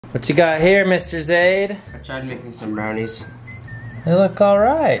What you got here, Mr. Zade? I tried making some brownies. They look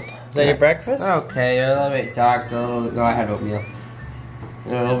alright. Is that your breakfast? Okay, a little bit dark, a little bit, no, I had oatmeal. A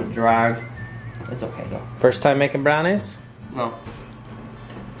little bit dry. It's okay though. First time making brownies? No.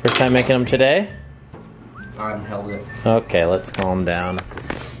 First time making them today? I held it. Okay, let's calm down.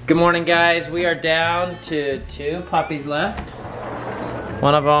 Good morning, guys. We are down to 2 puppies left.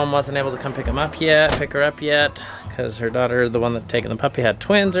 One of them wasn't able to come pick her up yet, because her daughter, the one that taken the puppy, had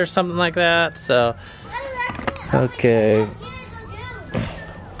twins or something like that. So, okay.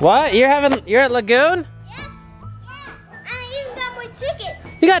 What? You're at Lagoon? Yeah. I even got more tickets.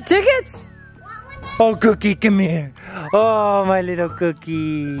 You got tickets? Oh, Cookie, come here. Oh, my little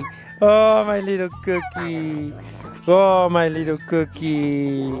Cookie. Oh, my little Cookie. Oh, my little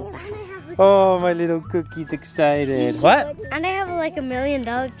Cookie. Oh, my little Cookie's excited. What? And I have like $1 million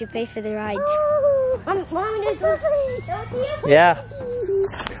to pay for the rides. Yeah.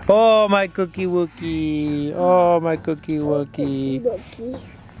 Oh, my Cookie Wookie. Oh, my Cookie Wookie.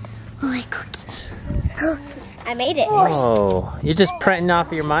 Oh, my Cookie. I made it. Oh, you're just printing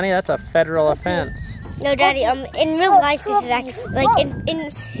off your money? That's a federal offense. No, Daddy. In real life, this is actually like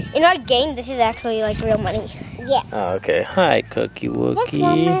in our game. This is actually like real money. Yeah. Oh, okay. Hi, Cookie Wookie. That's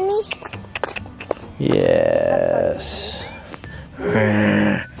real money. Yes.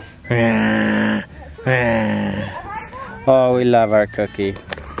 Oh, we love our Cookie.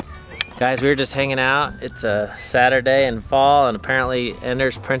 Guys, we were just hanging out. It's a Saturday in fall, and apparently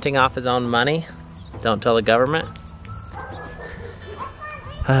Ender's printing off his own money. Don't tell the government.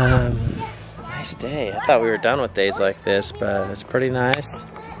 Nice day. I thought we were done with days like this, but it's pretty nice.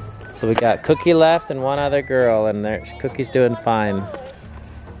 So we got Cookie left and one other girl, and Cookie's doing fine.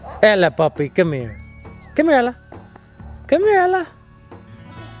 Ella, puppy, come here. Come here, Ella. Come here, Ella.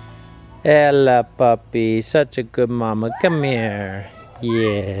 Ella, puppy, such a good mama. Come here.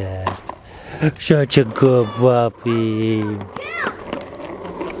 Yes. Such a good puppy.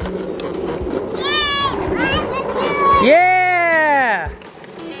 Yeah!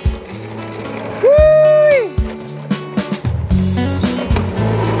 Woo!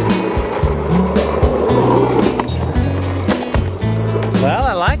 Well,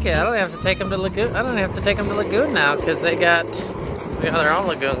 I like it. I don't have to take them to Lagoon. I don't have to take them to Lagoon now because they got their own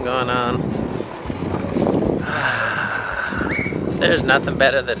lagoon going on. There's nothing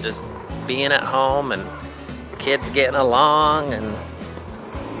better than just being at home and kids getting along and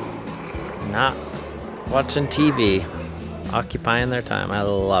not watching TV, occupying their time. I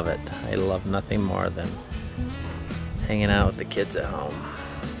love it. I love nothing more than hanging out with the kids at home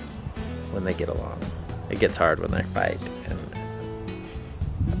when they get along. It gets hard when they fight and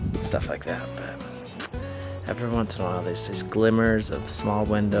stuff like that, but every once in a while there's just glimmers of small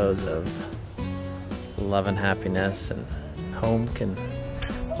windows of love and happiness, and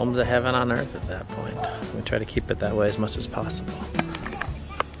home's a heaven on earth at that point. We try to keep it that way as much as possible.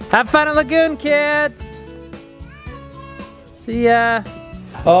 Have fun at Lagoon, kids! See ya!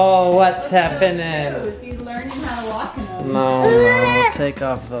 Oh, what's happening? He's learning how to walk in them. No, take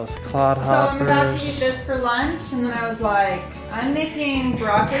off those clod hoppers. So I'm about to eat this for lunch, and then I was like, I'm making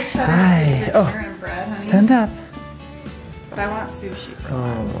broccoli cheddar Hi. Oh, and bread, honey. stand up. But I want sushi for Oh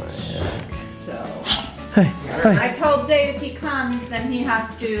lunch. my heck. So Hey, I told Zade if he comes, then he has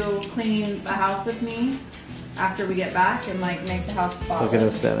to clean the house with me after we get back and like make the house spotless. Look at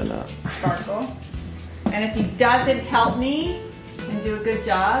him standing up. Sparkle. And if he doesn't help me and do a good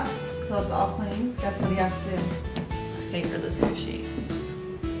job till it's all clean, guess what he has to do? Pay for the sushi.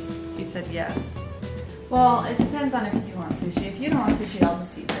 He said yes. Well, it depends on if you want sushi. If you don't want sushi, I'll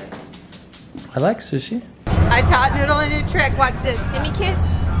just eat this. I like sushi. I taught Noodle a new trick. Watch this. Give me a kiss.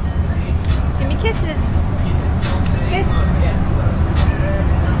 Give me kisses. Kiss.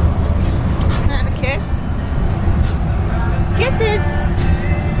 Have a kiss. Kisses.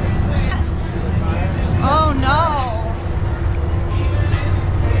 Oh no.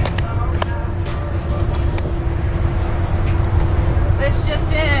 This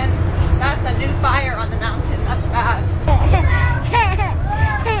just in. That's a new fire on the mountain. That's bad.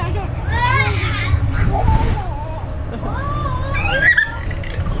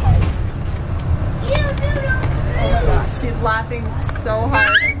 She's laughing so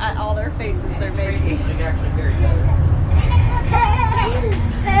hard at all their faces they're making.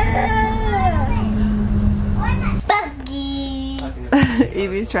 Buggy.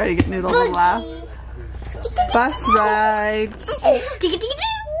 Evie's trying to get Noodle to laugh. Bus rides. He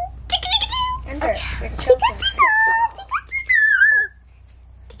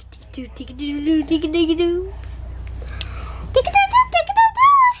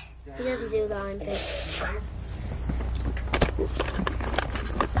doesn't do the Olympics.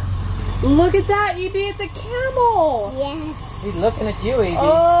 Look at that, Evie, it's a camel. Yes. He's looking at you, Evie.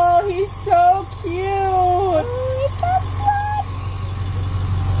 Oh, he's so cute.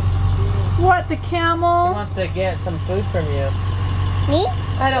 What, the He camel? wants to get some food from you. Me?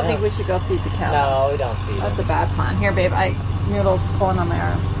 I don't think we should go feed the camel. No, we don't feed him. That's a bad plan. Here, babe, Noodle's pulling on my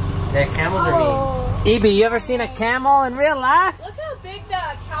arm. Yeah, camels are mean. Evie, you ever seen a camel in real life? Look how big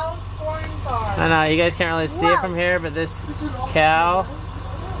that cow's horns are. I know, you guys can't really see it from here, but this cow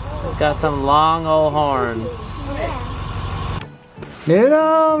has got some long old horns. Yeah.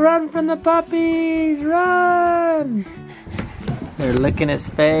 Noodle, run from the puppies, run! They're licking his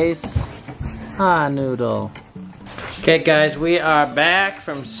face. Ah, Noodle. Okay guys, we are back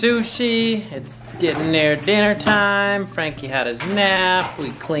from sushi. It's getting near dinner time. Frankie had his nap.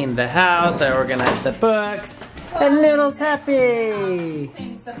 We cleaned the house. I organized the books. And Noodle's happy.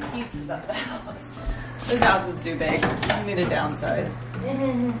 Clean some pieces of the house. This house is too big. We need a downsize.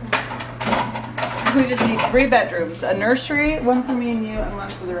 We just need 3 bedrooms. A nursery, 1 for me and you, and 1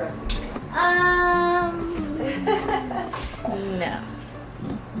 for the rest of you. No.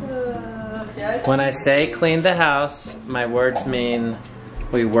 When I say clean the house, my words mean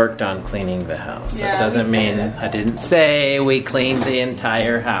we worked on cleaning the house. Yeah, That doesn't we mean did. I didn't say we cleaned the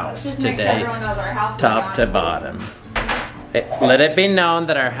entire house Just make sure today, everyone knows our house is top to not- bottom. Let it be known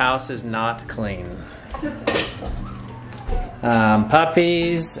that our house is not clean.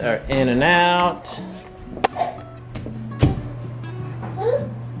 Puppies are in and out.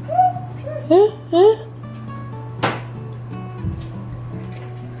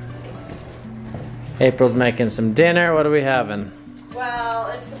 April's making some dinner. What are we having? Well,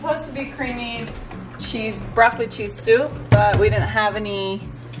 it's supposed to be creamy cheese, broccoli cheese soup, but we didn't have any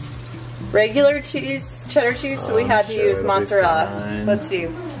regular cheese, cheddar cheese, so we had to sure use it'll be mozzarella. fine. Let's see.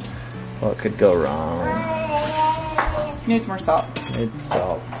 What could go wrong? Needs more salt. It's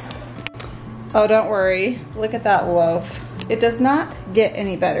salt. Oh, don't worry. Look at that loaf. It does not get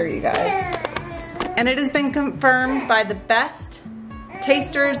any better, you guys. And it has been confirmed by the best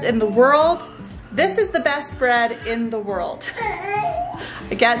tasters in the world. This is the best bread in the world.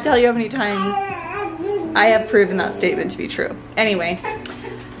 I can't tell you how many times I have proven that statement to be true. Anyway,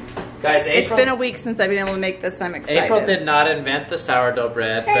 Guys, it's been a week since I've been able to make this. I'm excited. April did not invent the sourdough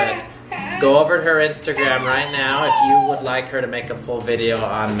bread, but go over to her Instagram right now if you would like her to make a full video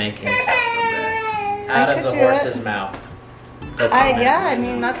on making sourdough bread. Out of could the do horse's mouth. yeah, I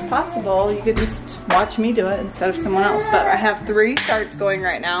mean, that's possible. You could just watch me do it instead of someone else. But I have 3 starts going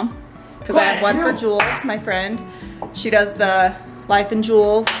right now. Because I have 1 for Jules, my friend. She does the Life in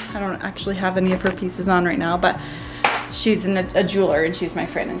Jewels. I don't actually have any of her pieces on right now, but she's a jeweler and she's my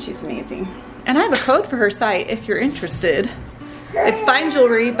friend and she's amazing. And I have a code for her site if you're interested. It's fine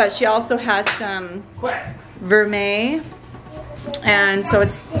jewelry, but she also has some vermeil. And so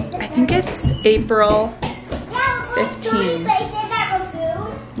it's, I think it's April 15.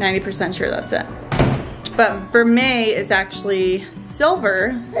 90% sure that's it. But vermeil is actually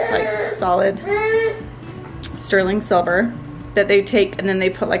silver, like solid sterling silver, that they take and then they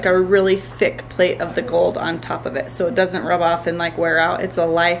put like a really thick plate of the gold on top of it so it doesn't rub off and like wear out. It's a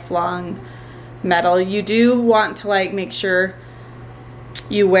lifelong metal. You do want to like make sure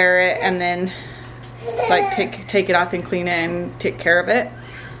you wear it and then like take it off and clean it and take care of it,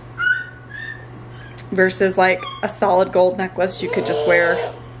 versus like a solid gold necklace you could just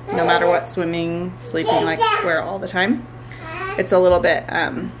wear no matter what, swimming, sleeping, like wear it all the time. It's a little bit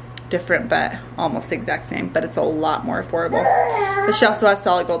different, but almost the exact same, but it's a lot more affordable. But she also has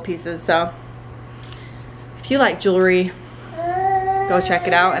solid gold pieces, so if you like jewelry, go check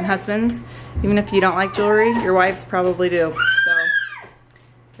it out. And husbands, even if you don't like jewelry, your wives probably do. So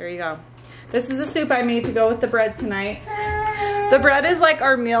there you go. This is the soup I made to go with the bread tonight. The bread is like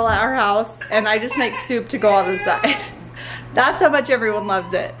our meal at our house, and I just make soup to go on the side. That's how much everyone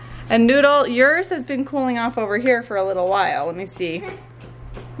loves it. And Noodle, yours has been cooling off over here for a little while. Let me see.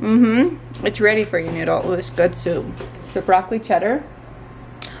 It's ready for you, Noodle. It was good soup. So broccoli cheddar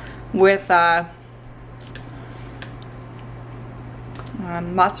with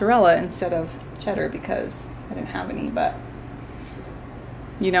mozzarella instead of cheddar because I didn't have any, but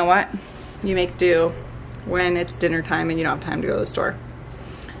you know what? You make do when it's dinner time and you don't have time to go to the store.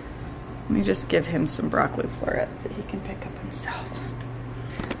 Let me just give him some broccoli florets that he can pick up himself.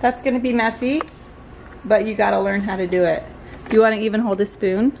 That's gonna be messy, but you gotta learn how to do it. Do you wanna even hold a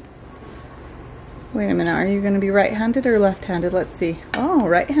spoon? Wait a minute, are you gonna be right-handed or left-handed? Let's see. Oh,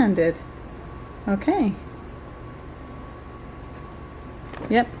 right-handed. Okay.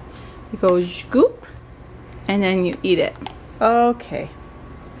 Yep. You go scoop, and then you eat it. Okay.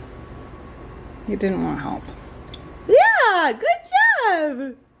 You didn't want help. Yeah, good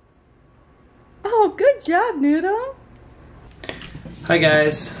job. Good job, Noodle. Hi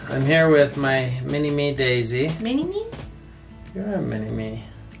guys, I'm here with my mini-me Daisy. Mini-me? You're a mini-me.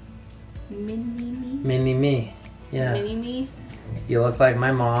 Mini-me? Mini-me, yeah. Mini-me? You look like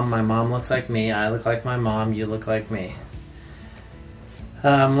my mom looks like me, I look like my mom, you look like me.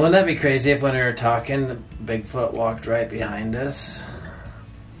 Wouldn't that be crazy if when we were talking, Bigfoot walked right behind us?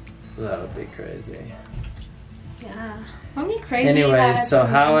 That would be crazy. Yeah. How many crazy Anyways, so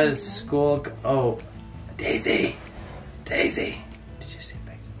how is school? Oh, Daisy! Daisy! Did you see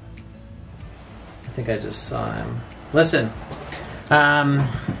Bigfoot? I think I just saw him. Listen,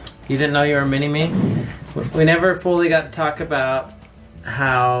 you didn't know you were a mini-me? We never fully got to talk about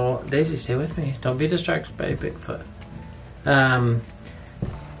how... Daisy, stay with me. Don't be distracted by Bigfoot.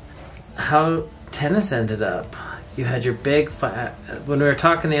 How tennis ended up. You had your big fight. When we were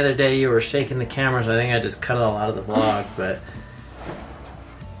talking the other day, you were shaking the camera, so I think I just cut it all out of the vlog, but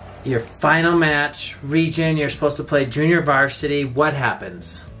your final match, region, you're supposed to play junior varsity. What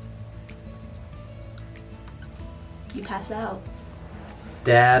happens? You pass out.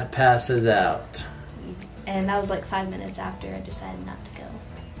 Dad passes out. And that was like 5 minutes after I decided not to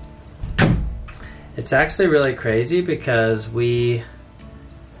go. It's actually really crazy because when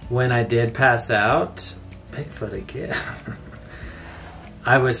I did pass out, Bigfoot again.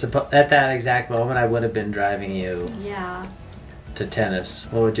 I was at that exact moment I would have been driving you to tennis.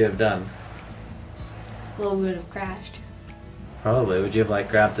 What would you have done? Well, we would have crashed. Probably. Would you have like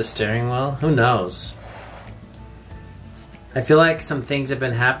grabbed the steering wheel? Who knows? I feel like some things have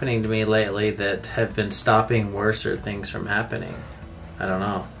been happening to me lately that have been stopping worser things from happening. I don't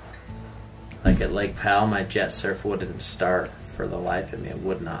know. Like at Lake Powell, my jet surf wouldn't start for the life of me. It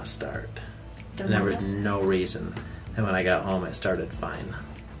would not start. And there was no reason. And when I got home, it started fine.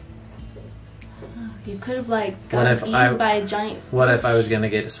 You could have like gotten eaten by a giant fish. What if I was going to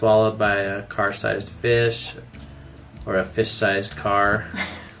get swallowed by a car-sized fish or a fish-sized car?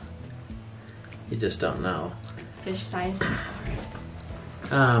 You just don't know. Fish-sized car.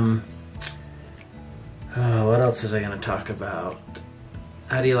 Oh, what else was I going to talk about?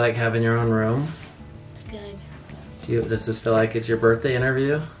 How do you like having your own room? It's good. Does this feel like it's your birthday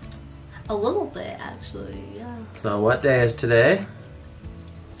interview? A little bit, actually, yeah. So what day is today?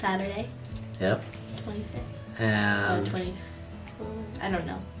 Saturday. Yep. 25th. And 24th. I don't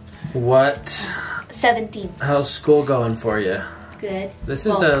know. What? 17th. How's school going for you? Good. This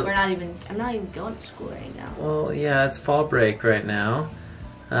well, is a... I'm not even going to school right now. Well, yeah, it's fall break right now.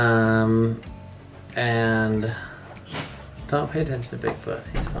 And don't pay attention to Bigfoot.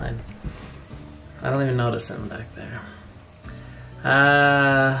 He's fine. I don't even notice him back there.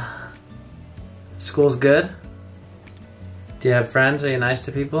 School's good? Do you have friends? Are you nice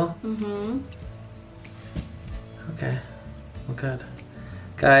to people? Mm-hmm. Okay. Well, good.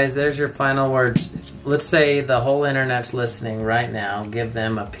 Guys, there's your final words. Let's say the whole internet's listening right now. Give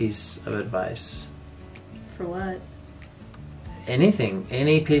them a piece of advice. For what? Anything.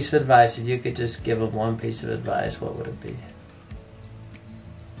 Any piece of advice. If you could just give them one piece of advice, what would it be?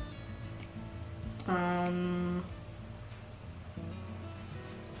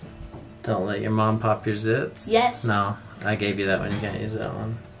 Don't let your mom pop your zits? Yes. No, I gave you that one. You can't use that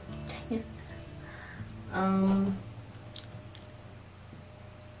one.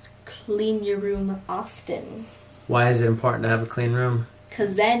 Clean your room often. Why is it important to have a clean room?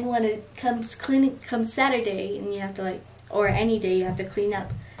 Because then when it comes Saturday and you have to or any day you have to clean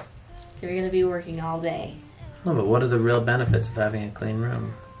up, you're going to be working all day. No, but what are the real benefits of having a clean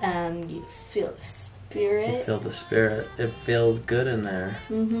room? You feel the spirit. You feel the spirit. It feels good in there.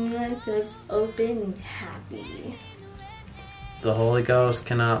 It feels open and happy. The Holy Ghost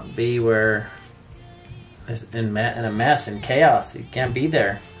cannot be where in a mess and chaos. You can't be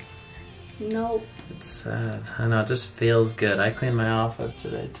there. Nope. It's sad. I know, it just feels good. I cleaned my office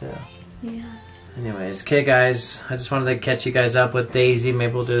today too. Yeah. Anyways, okay guys, I just wanted to catch you guys up with Daisy.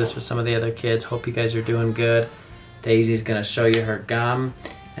 Maybe we'll do this with some of the other kids. Hope you guys are doing good. Daisy's gonna show you her gum,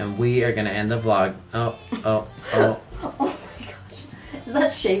 and we are gonna end the vlog. Oh. Oh my gosh. Is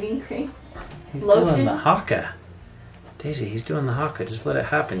that shaving cream? He's Lotion? doing the haka. Daisy, he's doing the haka. Just let it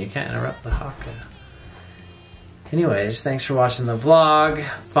happen. You can't interrupt the haka. Anyways, thanks for watching the vlog.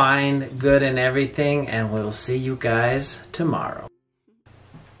 Find good in everything, and we'll see you guys tomorrow.